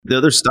The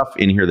other stuff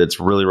in here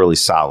that's really, really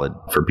solid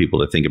for people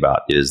to think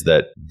about is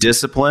that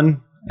discipline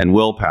and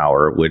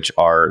willpower, which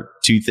are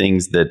two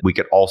things that we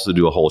could also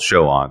do a whole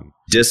show on.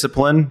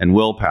 Discipline and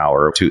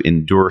willpower to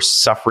endure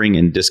suffering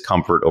and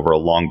discomfort over a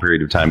long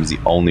period of time is the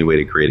only way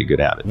to create a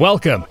good habit.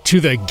 Welcome to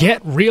the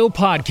Get Real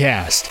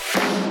Podcast,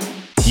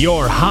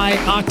 your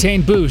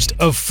high-octane boost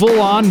of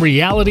full-on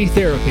reality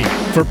therapy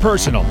for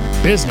personal,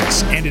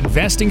 business, and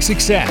investing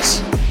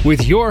success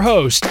with your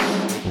host,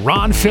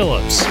 Ron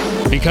Phillips,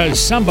 because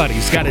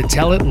somebody's got to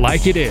tell it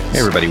like it is. Hey,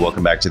 everybody.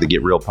 Welcome back to the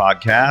Get Real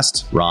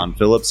Podcast. Ron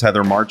Phillips,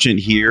 Heather Marchant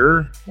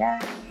here.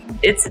 Yeah,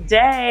 it's a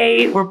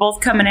day. We're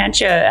both coming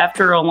at you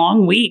after a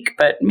long week,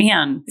 but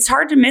man, it's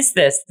hard to miss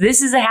this.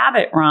 This is a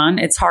habit, Ron.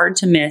 It's hard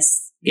to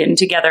miss getting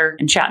together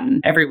and chatting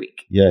every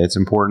week. Yeah, it's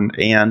important,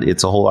 and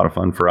it's a whole lot of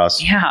fun for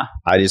us. Yeah.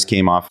 I just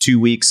came off 2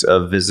 weeks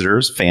of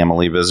visitors,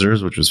 family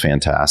visitors, which was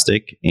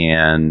fantastic,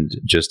 and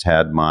just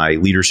had my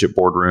leadership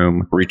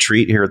boardroom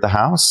retreat here at the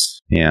house.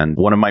 And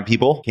one of my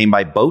people came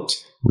by boat,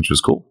 which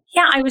was cool.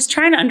 Yeah, I was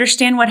trying to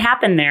understand what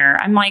happened there.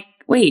 I'm like,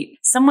 wait,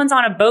 someone's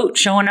on a boat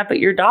showing up at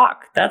your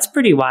dock. That's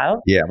pretty wild.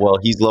 Yeah, well,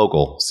 he's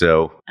local,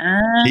 so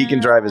he can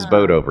drive his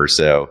boat over.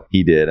 So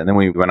he did. And then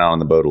we went out on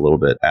the boat a little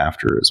bit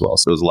after as well.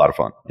 So it was a lot of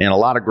fun and a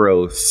lot of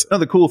growth.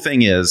 The cool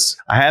thing is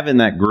I have in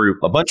that group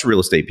a bunch of real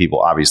estate people,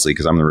 obviously,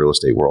 because I'm in the real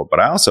estate world. But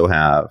I also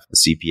have a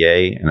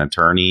CPA, an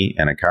attorney,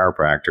 and a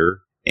chiropractor.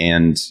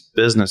 And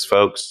business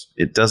folks,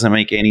 it doesn't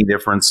make any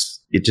difference.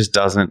 It just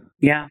doesn't.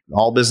 Yeah.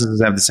 All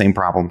businesses have the same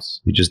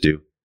problems. You just do.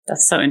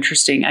 That's so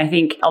interesting. I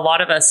think a lot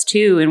of us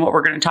too, and what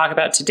we're going to talk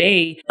about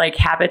today, like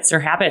habits are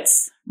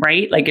habits,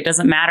 right? Like it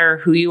doesn't matter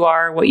who you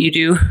are, what you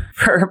do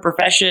for a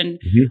profession,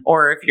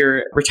 or if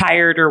you're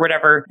retired or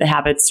whatever, the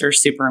habits are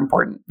super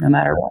important no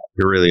matter what.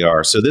 They really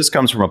are. So this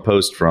comes from a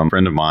post from a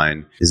friend of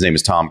mine. His name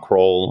is Tom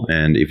Kroll.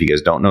 And if you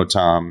guys don't know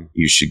Tom,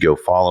 you should go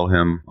follow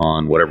him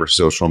on whatever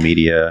social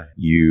media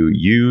you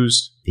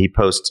use. He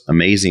posts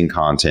amazing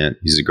content.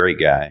 He's a great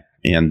guy.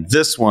 And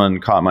this one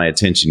caught my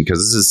attention because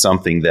this is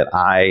something that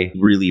I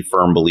really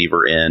firm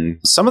believer in.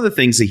 Some of the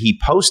things that he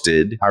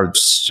posted are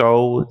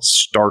so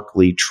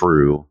starkly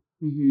true,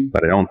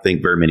 but I don't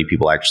think very many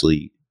people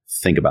actually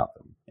think about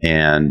them.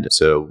 And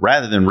so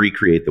rather than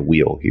recreate the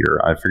wheel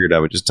here, I figured I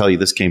would just tell you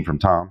this came from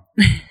Tom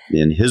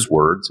in his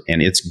words,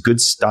 and it's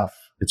good stuff.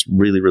 It's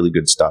really, really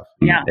good stuff.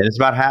 Yeah. And it's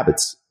about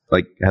habits,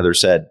 like Heather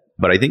said.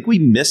 But I think we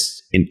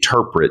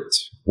misinterpret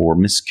or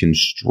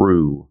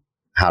misconstrue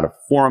how to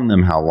form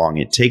them, how long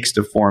it takes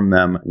to form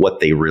them, what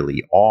they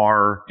really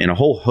are, and a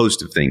whole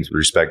host of things with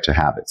respect to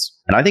habits.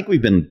 And I think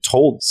we've been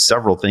told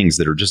several things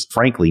that are just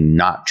frankly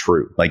not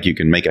true. Like you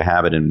can make a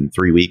habit in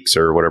 3 weeks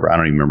or whatever. I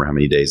don't even remember how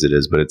many days it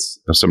is, but it's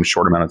some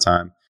short amount of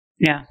time.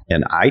 Yeah.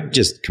 And I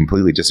just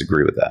completely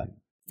disagree with that.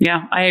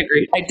 Yeah, I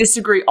agree. I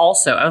disagree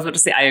also. I was about to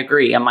say I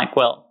agree. I'm like,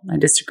 well, I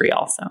disagree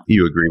also.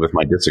 You agree with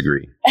my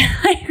disagree.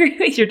 I agree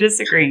with your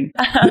disagreeing.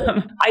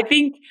 I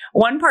think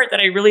one part that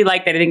I really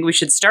like that I think we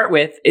should start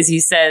with is he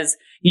says,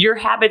 your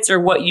habits are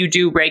what you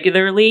do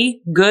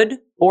regularly, good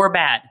or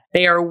bad.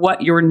 They are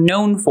what you're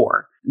known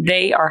for.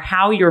 They are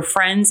how your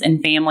friends and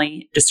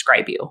family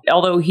describe you.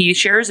 Although he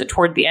shares it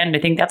toward the end, I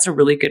think that's a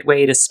really good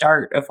way to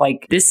start of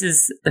like, this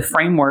is the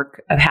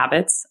framework of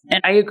habits. And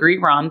I agree,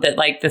 Ron, that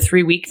like the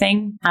 3-week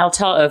thing, I'll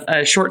tell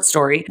a short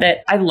story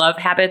that I love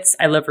habits.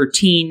 I love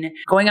routine.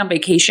 Going on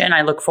vacation,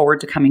 I look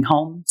forward to coming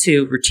home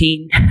to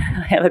routine.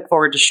 I look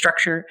forward to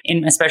structure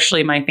in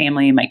especially my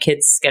family and my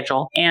kids'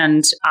 schedule.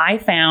 And I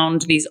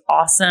found these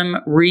awesome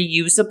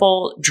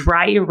reusable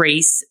dry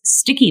erase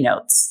sticky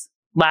notes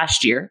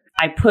last year.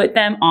 I put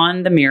them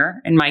on the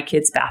mirror in my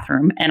kids'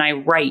 bathroom and I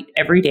write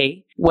every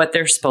day what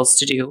they're supposed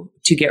to do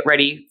to get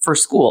ready for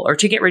school or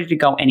to get ready to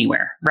go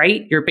anywhere,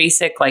 right? Your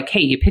basic, like,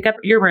 hey, you pick up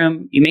your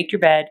room, you make your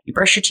bed, you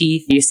brush your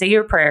teeth, you say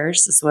your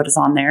prayers. This is what is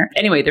on there.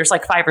 Anyway, there's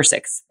like 5 or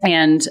 6.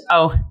 And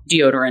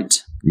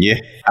deodorant. Yeah,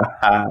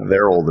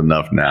 they're old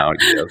enough now.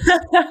 Yes.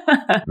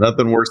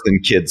 Nothing worse than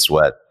kid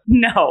sweat.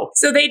 No.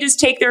 So they just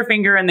take their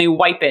finger and they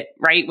wipe it,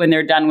 right, when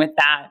they're done with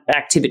that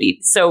activity.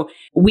 So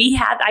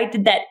I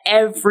did that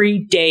every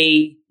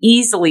day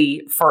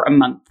easily for a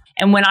month.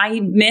 And when I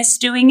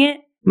missed doing it,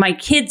 my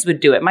kids would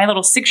do it. My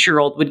little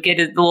 6-year-old would get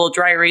a little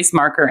dry erase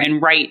marker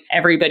and write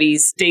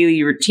everybody's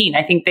daily routine.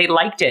 I think they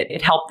liked it.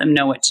 It helped them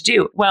know what to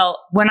do. Well,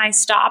 when I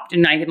stopped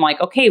and I'm like,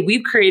 okay,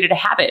 we've created a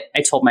habit,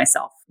 I told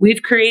myself.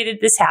 We've created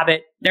this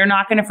habit. They're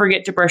not going to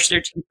forget to brush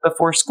their teeth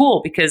before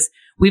school because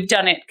we've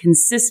done it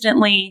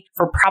consistently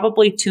for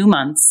probably 2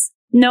 months.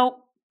 Nope.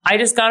 I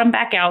just got them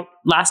back out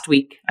last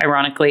week,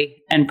 ironically,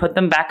 and put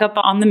them back up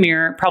on the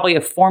mirror, probably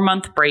a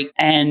 4-month break.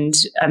 And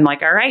I'm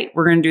like, all right,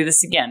 we're going to do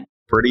this again.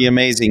 Pretty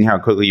amazing how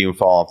quickly you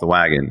fall off the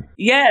wagon.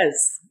 Yes,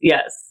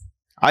 yes.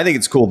 I think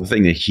it's cool. The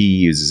thing that he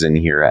uses in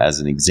here as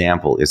an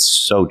example is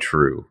so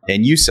true.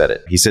 And you said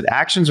it. He said,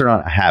 actions are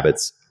not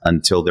habits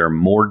until they're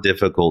more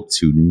difficult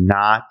to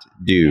not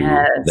do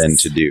than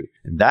to do.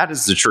 And that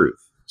is the truth.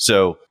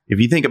 So if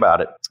you think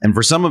about it, and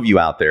for some of you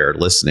out there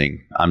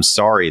listening, I'm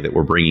sorry that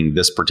we're bringing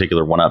this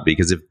particular one up,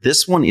 because if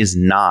this one is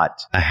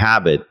not a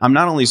habit, I'm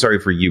not only sorry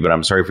for you, but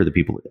I'm sorry for the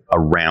people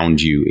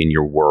around you in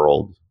your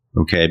world.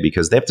 Okay,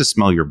 because they have to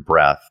smell your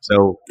breath.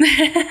 So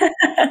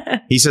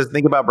he says,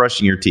 think about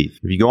brushing your teeth.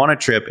 If you go on a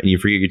trip and you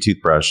forget your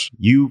toothbrush,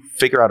 you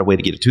figure out a way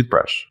to get a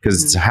toothbrush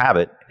because it's a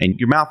habit and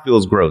your mouth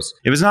feels gross.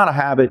 If it's not a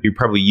habit, you're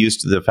probably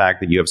used to the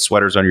fact that you have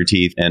sweaters on your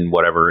teeth and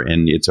whatever,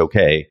 and it's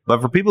okay.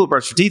 But for people who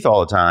brush their teeth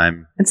all the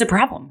time, it's a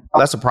problem.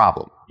 That's a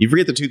problem. You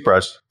forget the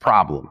toothbrush,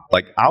 problem.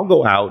 Like, I'll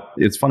go out.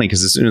 It's funny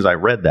because as soon as I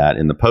read that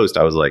in the post,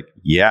 I was like,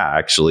 yeah,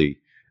 actually,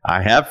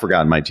 I have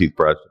forgotten my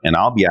toothbrush, and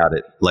I'll be out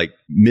at like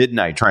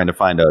midnight trying to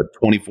find a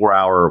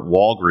 24-hour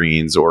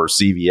Walgreens or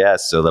CVS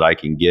so that I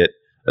can get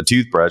a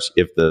toothbrush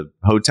if the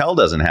hotel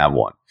doesn't have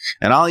one.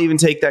 And I'll even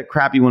take that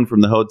crappy one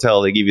from the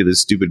hotel. They give you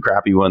this stupid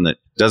crappy one that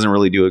doesn't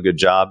really do a good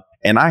job.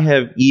 And I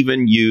have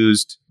even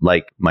used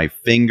like my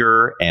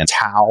finger and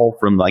towel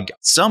from like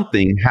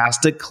something has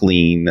to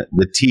clean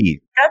the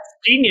teeth. That's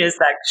genius,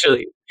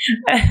 actually.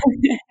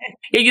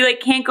 You like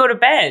can't go to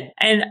bed.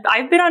 And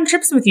I've been on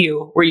trips with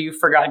you where you've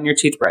forgotten your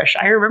toothbrush.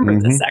 I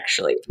remember this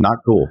actually. Not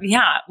cool.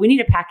 Yeah, we need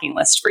a packing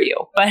list for you.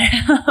 But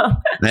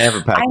they have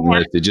a packing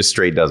list. It just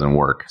straight doesn't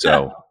work.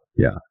 So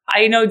yeah.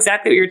 I know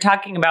exactly what you're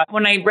talking about.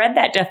 When I read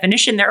that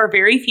definition, there are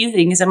very few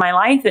things in my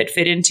life that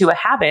fit into a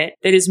habit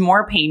that is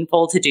more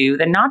painful to do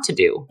than not to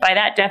do. By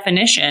that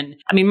definition,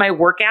 I mean, my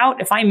workout,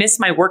 if I miss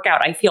my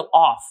workout, I feel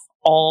off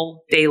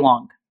all day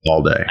long.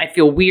 All day. I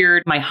feel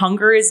weird. My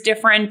hunger is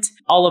different,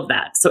 all of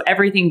that. So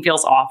everything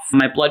feels off.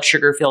 My blood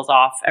sugar feels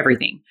off,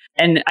 everything.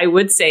 And I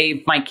would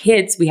say my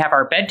kids, we have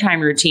our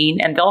bedtime routine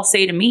and they'll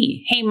say to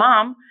me, hey,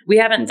 Mom, we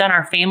haven't done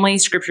our family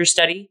scripture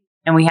study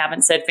and we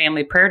haven't said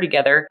family prayer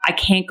together. I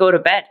can't go to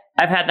bed.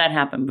 I've had that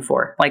happen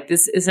before. Like,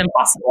 this is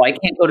impossible. I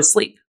can't go to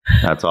sleep.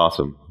 That's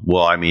awesome.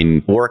 Well, I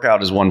mean,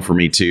 workout is one for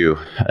me too.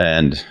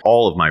 And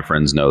all of my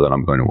friends know that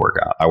I'm going to work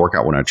out. I work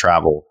out when I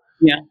travel.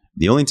 Yeah.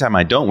 The only time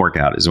I don't work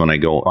out is when I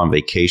go on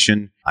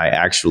vacation. I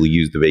actually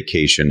use the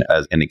vacation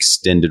as an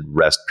extended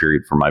rest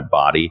period for my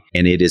body,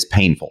 and it is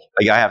painful.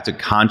 Like, I have to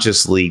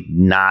consciously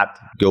not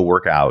go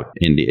work out,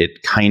 and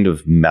it kind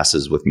of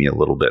messes with me a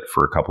little bit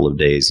for a couple of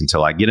days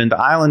until I get into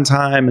island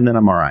time, and then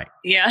I'm all right.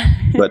 Yeah.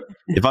 But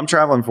if I'm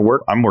traveling for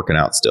work, I'm working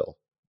out still.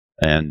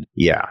 And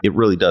yeah, it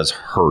really does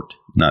hurt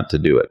not to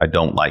do it. I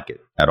don't like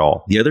it at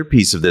all. The other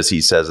piece of this, he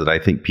says, that I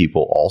think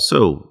people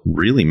also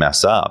really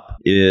mess up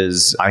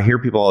is I hear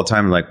people all the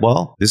time like,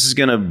 well, this is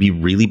going to be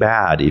really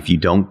bad if you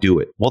don't do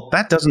it. Well,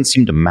 that doesn't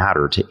seem to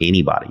matter to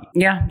anybody.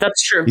 Yeah,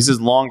 that's true. He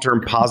says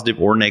long-term positive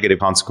or negative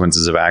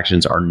consequences of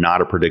actions are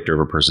not a predictor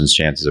of a person's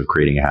chances of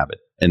creating a habit.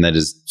 And that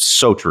is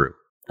so true.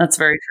 That's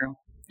very true.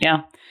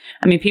 Yeah.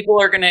 I mean, people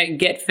are going to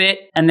get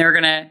fit and they're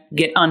going to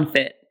get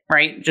unfit.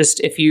 Right? Just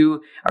if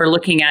you are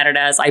looking at it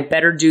as I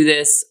better do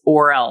this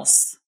or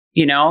else,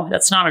 you know,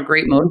 that's not a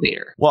great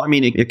motivator. Well, I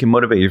mean, it can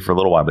motivate you for a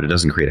little while, but it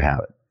doesn't create a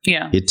habit.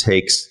 Yeah. It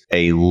takes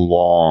a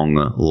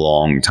long,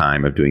 long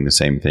time of doing the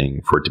same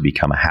thing for it to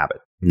become a habit.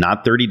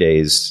 Not 30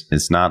 days.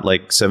 It's not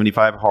like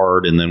 75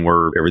 hard and then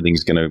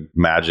everything's going to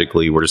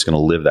magically, we're just going to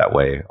live that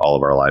way all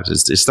of our lives.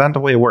 It's not the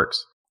way it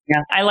works.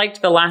 Yeah. I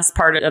liked the last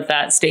part of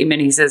that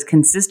statement. He says,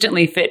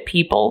 consistently fit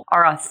people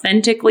are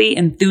authentically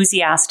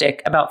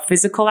enthusiastic about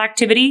physical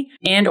activity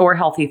and or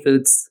healthy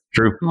foods.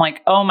 True. I'm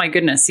like, oh my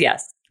goodness,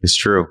 yes. It's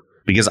true.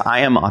 Because I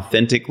am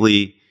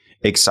authentically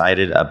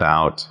excited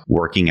about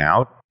working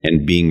out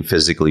and being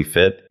physically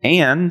fit.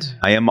 And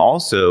I am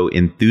also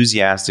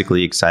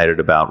enthusiastically excited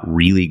about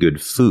really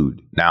good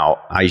food. Now,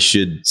 I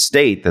should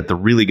state that the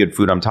really good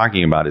food I'm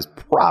talking about is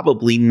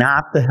probably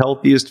not the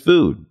healthiest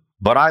food,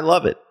 but I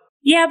love it.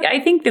 Yeah, I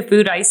think the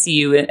food I see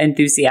you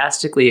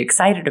enthusiastically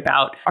excited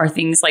about are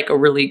things like a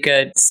really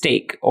good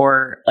steak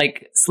or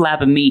like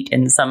slab of meat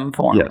in some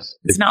form. Yes,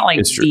 it's not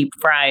like deep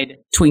fried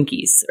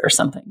Twinkies or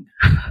something.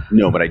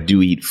 No, but I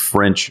do eat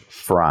French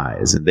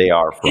fries. They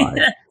are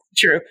fried.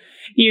 True.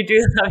 You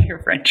do love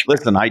your French fries.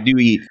 Listen,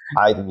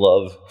 I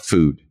love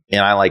food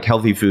and I like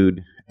healthy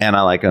food and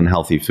I like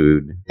unhealthy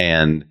food.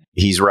 And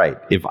he's right.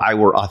 If I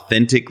were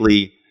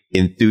authentically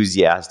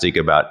enthusiastic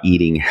about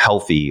eating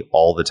healthy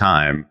all the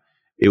time,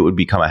 it would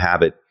become a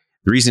habit.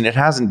 The reason it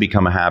hasn't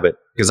become a habit,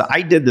 because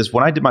I did this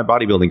when I did my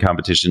bodybuilding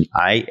competition,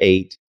 I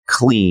ate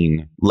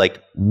clean,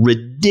 like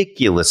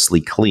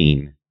ridiculously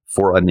clean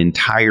for an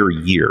entire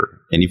year.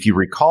 And if you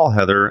recall,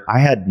 Heather, I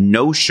had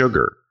no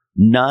sugar,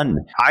 none.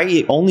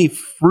 Only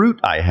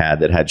fruit I had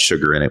that had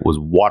sugar in it was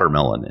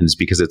watermelon. And it's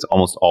because it's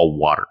almost all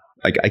water.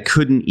 Like I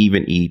couldn't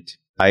even eat.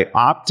 I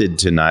opted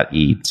to not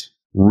eat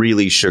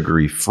really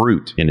sugary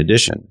fruit in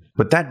addition.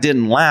 But that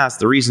didn't last.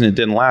 The reason it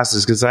didn't last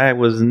is because I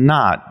was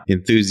not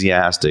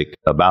enthusiastic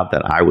about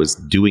that. I was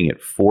doing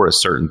it for a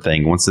certain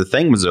thing. Once the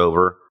thing was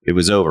over, it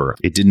was over.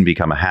 It didn't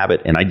become a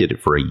habit, and I did it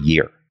for a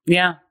year.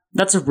 Yeah,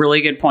 that's a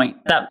really good point.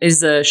 That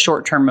is a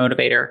short-term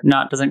motivator,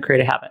 doesn't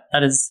create a habit.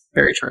 That is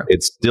very true.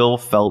 It still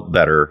felt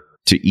better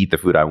to eat the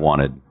food I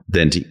wanted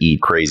than to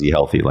eat crazy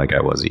healthy like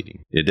I was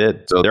eating. It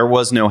did. So there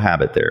was no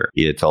habit there.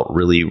 It felt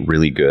really,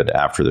 really good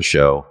after the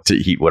show to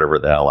eat whatever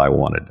the hell I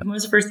wanted. What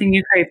was the first thing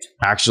you craved?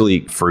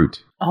 Actually,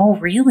 fruit. Oh,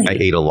 really? I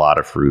ate a lot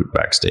of fruit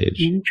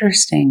backstage.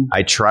 Interesting.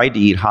 I tried to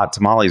eat hot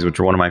tamales, which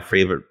are one of my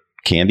favorite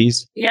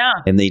candies. Yeah.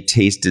 And they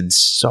tasted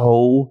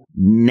so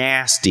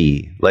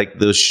nasty. Like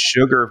the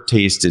sugar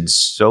tasted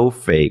so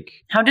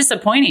fake. How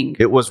disappointing.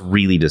 It was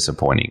really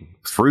disappointing.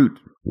 Fruit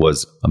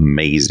was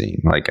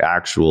amazing. Like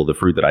the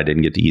fruit that I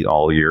didn't get to eat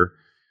all year.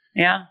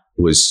 Yeah.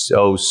 Was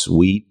so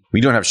sweet.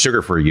 We don't have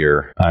sugar for a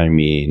year. I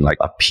mean, like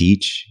a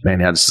peach. Man,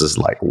 that's just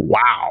like,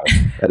 wow,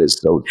 that is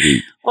so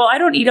sweet. Well, I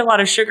don't eat a lot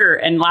of sugar.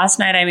 And last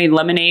night I made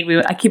lemonade.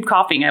 I keep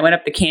coughing. I went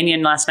up the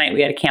canyon last night.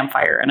 We had a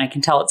campfire and I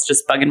can tell it's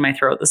just bugging my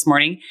throat this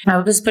morning. I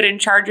was put in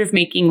charge of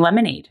making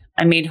lemonade.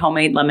 I made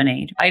homemade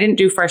lemonade. I didn't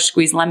do fresh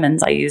squeezed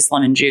lemons. I used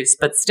lemon juice,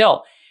 but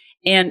still.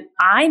 And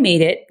I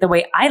made it the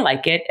way I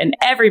like it. And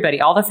everybody,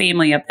 all the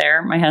family up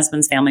there, my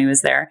husband's family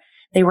was there.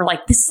 They were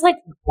like, this is like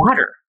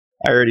water.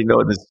 I already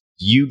know this.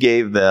 You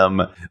gave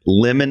them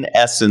lemon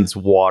essence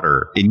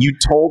water and you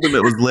told them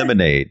it was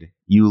lemonade.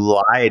 You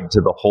lied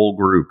to the whole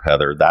group,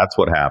 Heather. That's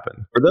what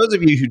happened. For those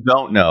of you who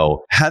don't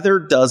know, Heather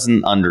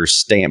doesn't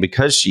understand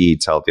because she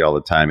eats healthy all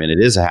the time and it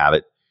is a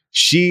habit.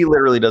 She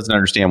literally doesn't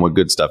understand what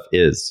good stuff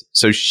is.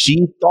 So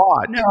she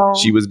thought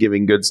she was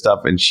giving good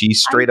stuff and she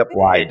straight up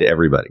lied to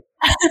everybody.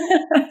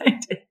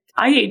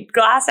 I ate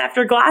glass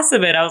after glass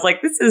of it. I was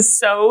like, this is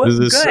so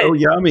good. This is so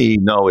yummy.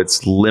 No,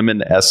 it's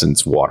lemon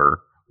essence water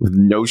with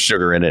no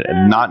sugar in it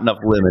and not enough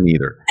lemon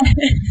either.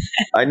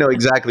 I know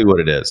exactly what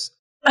it is.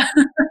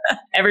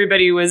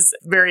 Everybody was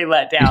very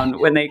let down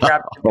when they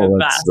grabbed the glass.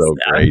 That's so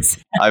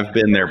great. I've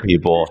been there,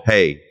 people.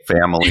 Hey,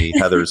 family,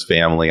 Heather's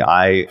family,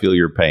 I feel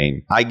your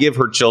pain. I give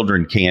her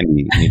children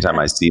candy anytime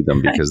I see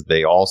them because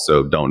they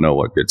also don't know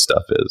what good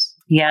stuff is.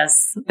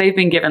 Yes, they've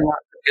been given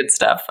lots of good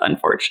stuff,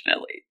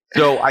 unfortunately.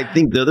 So I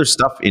think the other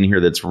stuff in here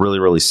that's really,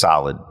 really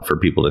solid for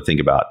people to think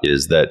about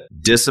is that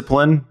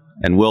discipline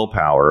and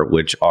willpower,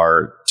 which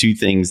are two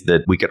things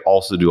that we could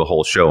also do a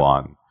whole show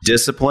on.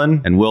 Discipline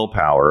and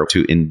willpower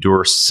to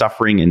endure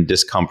suffering and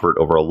discomfort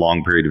over a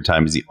long period of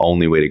time is the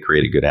only way to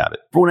create a good habit.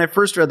 But when I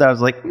first read that, I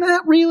was like,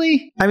 not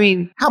really. I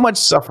mean, how much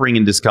suffering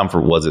and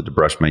discomfort was it to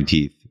brush my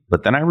teeth?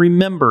 But then I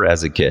remember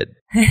as a kid,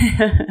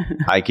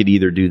 I could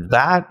either do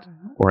that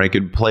or I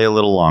could play a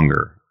little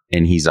longer.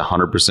 And he's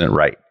 100%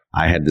 right.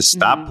 I had to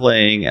stop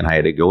playing and I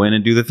had to go in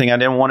and do the thing I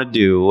didn't want to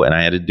do. And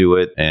I had to do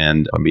it.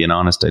 And I'm being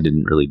honest, I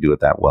didn't really do it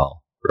that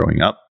well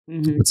growing up.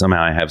 But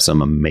somehow I have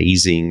some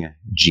amazing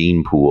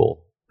gene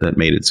pool that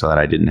made it so that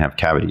I didn't have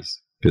cavities.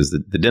 Because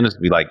the dentist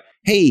would be like,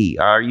 hey,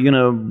 are you going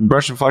to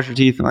brush and flush your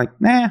teeth? And I'm like,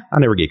 nah, I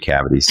never get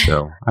cavities.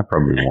 So I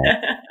probably won't.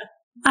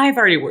 I've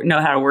already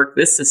know how to work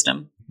this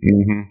system.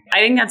 I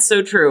think that's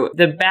so true.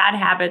 The bad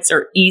habits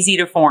are easy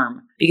to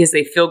form because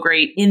they feel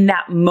great in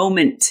that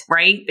moment,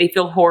 right? They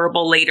feel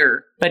horrible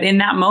later, but in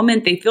that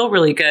moment, they feel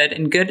really good.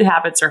 And good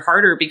habits are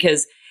harder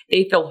because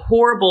they feel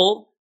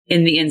horrible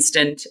in the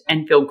instant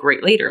and feel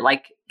great later,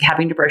 like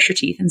having to brush your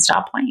teeth and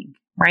stop playing,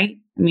 right?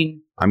 I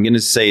mean, I'm going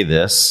to say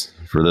this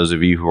for those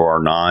of you who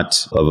are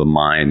not of a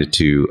mind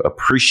to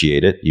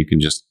appreciate it. You can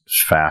just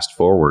fast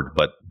forward,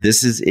 but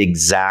this is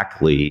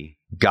exactly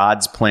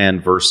God's plan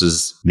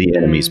versus the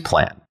enemy's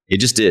plan. It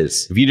just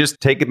is. If you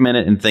just take a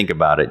minute and think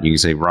about it, you can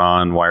say,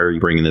 Ron, why are you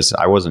bringing this?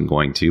 I wasn't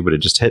going to, but it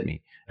just hit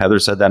me. Heather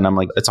said that, and I'm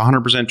like, it's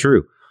 100%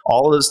 true.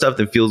 All of the stuff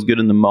that feels good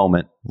in the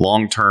moment,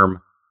 long-term,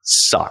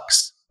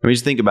 sucks. I mean,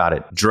 just think about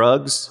it.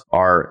 Drugs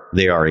are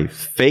a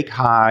fake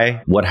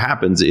high. What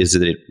happens is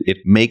that it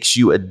makes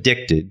you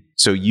addicted.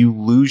 So you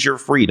lose your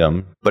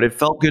freedom, but it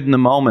felt good in the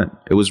moment.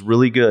 It was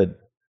really good.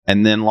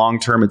 And then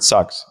long-term, it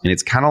sucks. And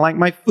it's kind of like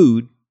my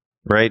food,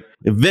 right?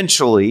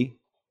 Eventually,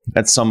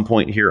 at some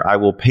point here, I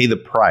will pay the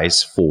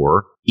price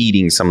for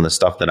eating some of the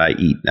stuff that I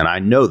eat. And I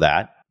know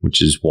that,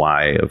 which is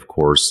why, of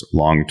course,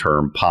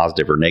 long-term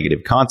positive or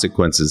negative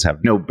consequences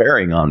have no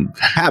bearing on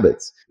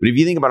habits. But if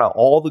you think about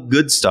all the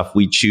good stuff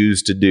we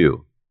choose to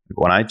do,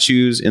 like when I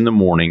choose in the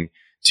morning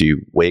to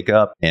wake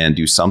up and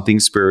do something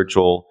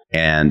spiritual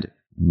and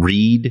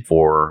read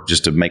for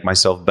just to make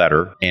myself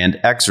better and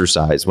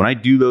exercise, when I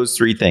do those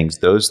three things,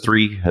 those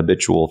three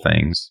habitual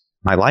things,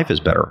 my life is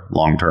better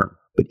long-term.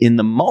 But in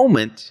the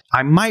moment,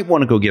 I might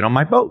want to go get on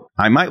my boat.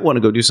 I might want to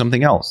go do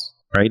something else,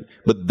 right?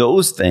 But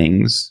those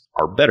things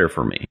are better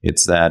for me.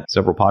 It's that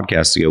several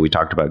podcasts ago, we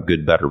talked about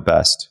good, better,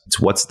 best. It's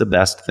what's the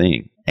best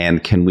thing.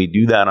 And can we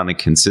do that on a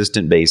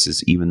consistent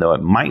basis, even though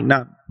it might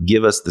not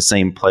give us the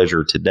same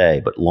pleasure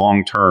today, but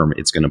long term,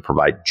 it's going to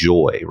provide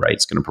joy, right?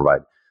 It's going to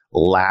provide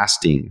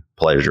lasting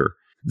pleasure.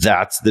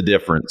 That's the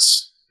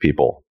difference,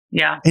 people.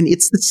 Yeah. And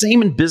it's the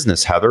same in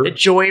business, Heather. The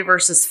joy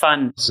versus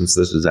fun. Since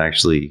this is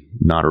actually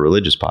not a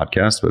religious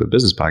podcast, but a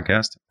business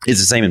podcast,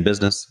 it's the same in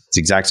business. It's the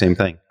exact same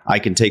thing. I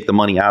can take the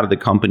money out of the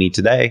company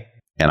today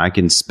and I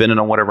can spend it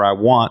on whatever I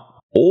want,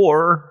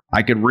 or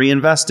I could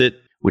reinvest it,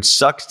 which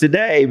sucks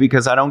today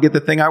because I don't get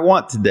the thing I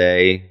want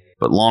today.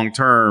 But long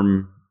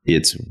term,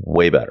 it's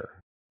way better.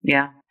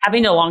 Yeah.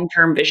 Having a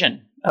long-term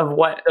vision of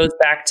what goes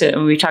back to,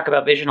 and we talk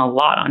about vision a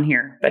lot on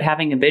here, but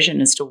having a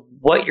vision as to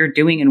what you're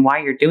doing and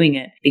why you're doing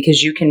it,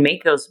 because you can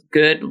make those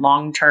good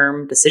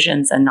long-term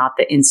decisions and not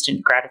the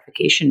instant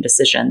gratification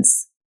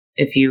decisions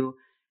if you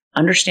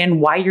understand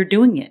why you're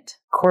doing it.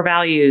 Core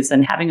values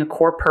and having a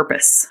core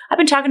purpose. I've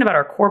been talking about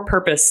our core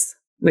purpose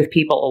with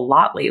people a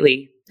lot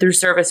lately. Through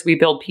service, we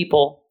build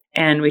people.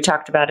 And we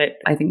talked about it,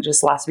 I think,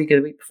 just last week or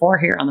the week before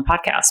here on the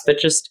podcast. But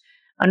just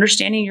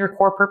understanding your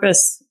core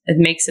purpose, it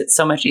makes it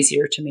so much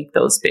easier to make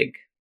those big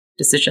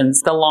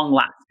decisions, the long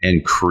last.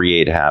 And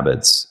create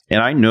habits.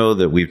 And I know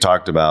that we've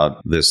talked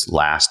about this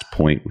last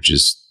point, which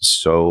is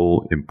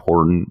so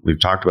important. We've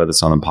talked about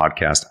this on the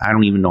podcast. I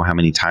don't even know how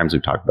many times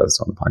we've talked about this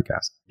on the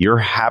podcast. Your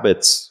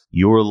habits,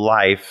 your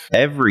life,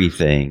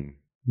 everything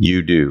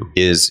you do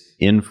is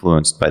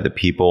influenced by the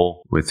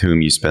people with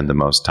whom you spend the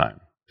most time.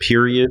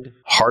 Period.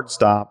 Hard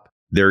stop.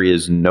 There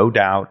is no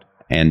doubt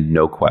and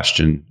no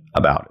question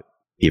about it.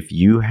 If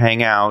you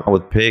hang out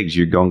with pigs,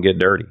 you're going to get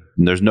dirty.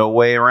 And there's no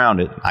way around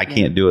it. I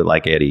can't do it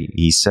like Eddie.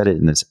 He said it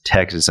in this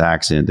Texas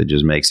accent that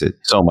just makes it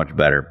so much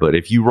better. But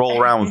if you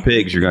roll around with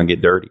pigs, you're going to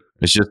get dirty.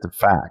 It's just a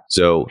fact.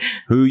 So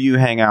who you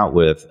hang out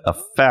with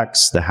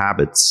affects the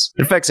habits.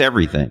 It affects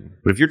everything.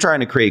 But if you're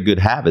trying to create good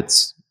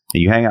habits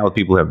and you hang out with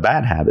people who have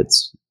bad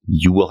habits,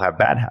 you will have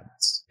bad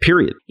habits.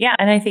 Period. Yeah.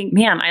 And I think,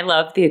 man, I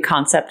love the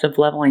concept of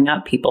leveling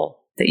up people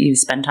that you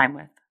spend time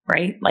with,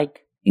 right? Like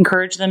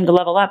encourage them to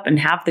level up and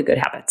have the good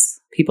habits.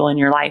 People in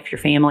your life, your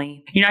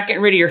family. You're not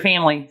getting rid of your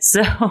family.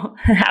 So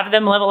have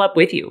them level up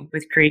with you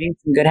with creating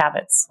some good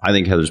habits. I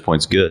think Heather's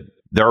point's good.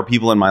 There are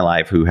people in my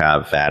life who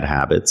have bad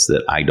habits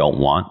that I don't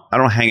want. I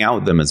don't hang out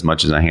with them as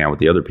much as I hang out with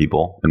the other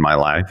people in my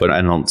life, but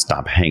I don't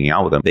stop hanging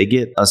out with them. They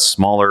get a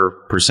smaller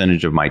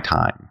percentage of my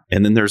time.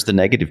 And then there's the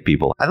negative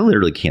people. I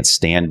literally can't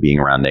stand being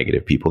around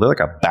negative people. They're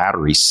like a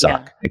battery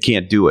suck. Yeah. I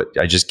can't do it.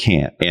 I just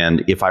can't.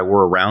 And if I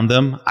were around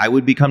them, I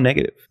would become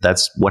negative.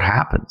 That's what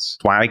happens.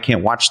 That's why I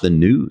can't watch the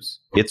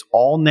news. It's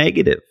all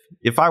negative.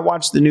 If I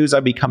watch the news, I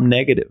become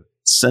negative,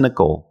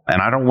 cynical,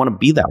 and I don't want to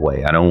be that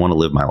way. I don't want to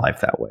live my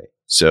life that way.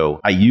 So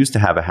I used to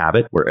have a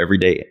habit where every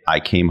day I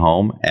came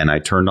home and I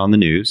turned on the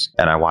news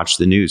and I watched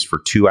the news for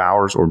 2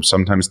 hours or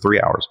sometimes 3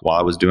 hours while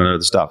I was doing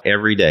other stuff.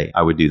 Every day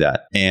I would do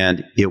that.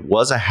 And it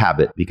was a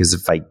habit because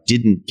if I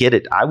didn't get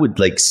it, I would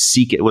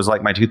seek it. It was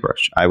like my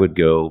toothbrush. I would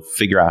go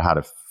figure out how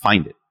to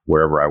find it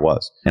wherever I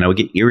was. And I would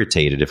get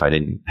irritated if I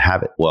didn't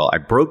have it. Well, I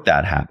broke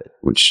that habit,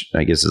 which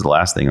I guess is the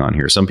last thing on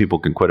here. Some people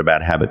can quit a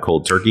bad habit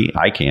cold turkey.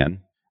 I can.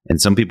 And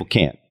some people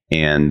can't.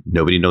 And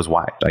nobody knows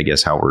why. I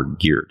guess how we're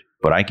geared.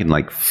 But I can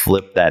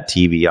flip that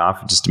TV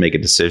off just to make a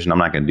decision. I'm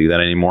not going to do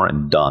that anymore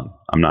and done.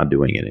 I'm not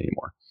doing it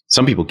anymore.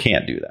 Some people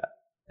can't do that.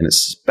 And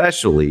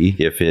especially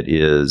if it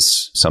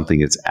is something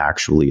that's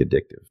actually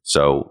addictive.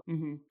 So,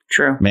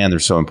 True. Man, they're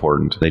so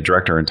important. They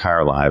direct our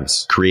entire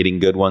lives. Creating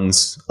good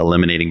ones,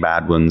 eliminating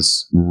bad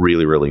ones,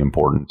 really, really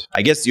important.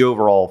 I guess the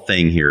overall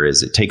thing here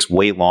is it takes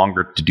way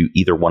longer to do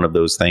either one of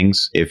those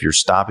things. If you're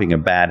stopping a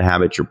bad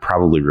habit, you're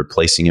probably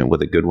replacing it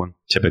with a good one.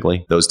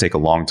 Typically, those take a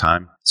long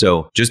time.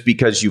 So just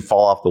because you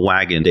fall off the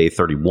wagon day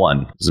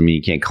 31 doesn't mean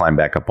you can't climb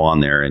back up on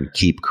there and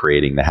keep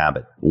creating the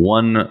habit.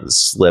 One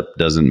slip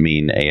doesn't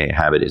mean a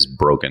habit is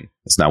broken.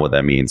 That's not what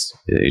that means.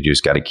 You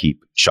just got to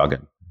keep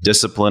chugging.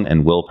 Discipline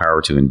and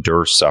willpower to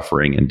endure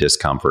suffering and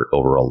discomfort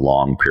over a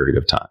long period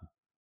of time.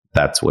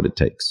 That's what it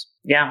takes.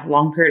 Yeah,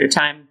 long period of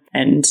time.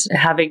 And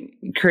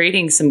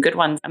creating some good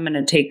ones. I'm going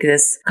to take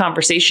this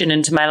conversation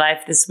into my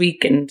life this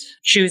week and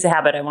choose a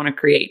habit I want to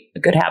create,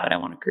 a good habit I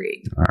want to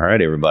create. All right,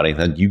 everybody.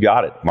 Then you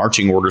got it.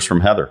 Marching orders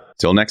from Heather.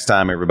 Till next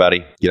time,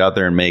 everybody, get out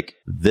there and make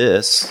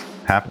this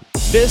happen.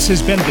 This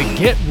has been the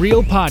Get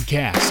Real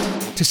Podcast.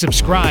 To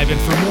subscribe and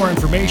for more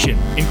information,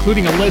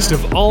 including a list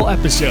of all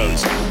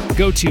episodes,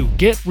 go to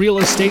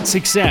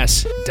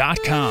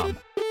getrealestatesuccess.com.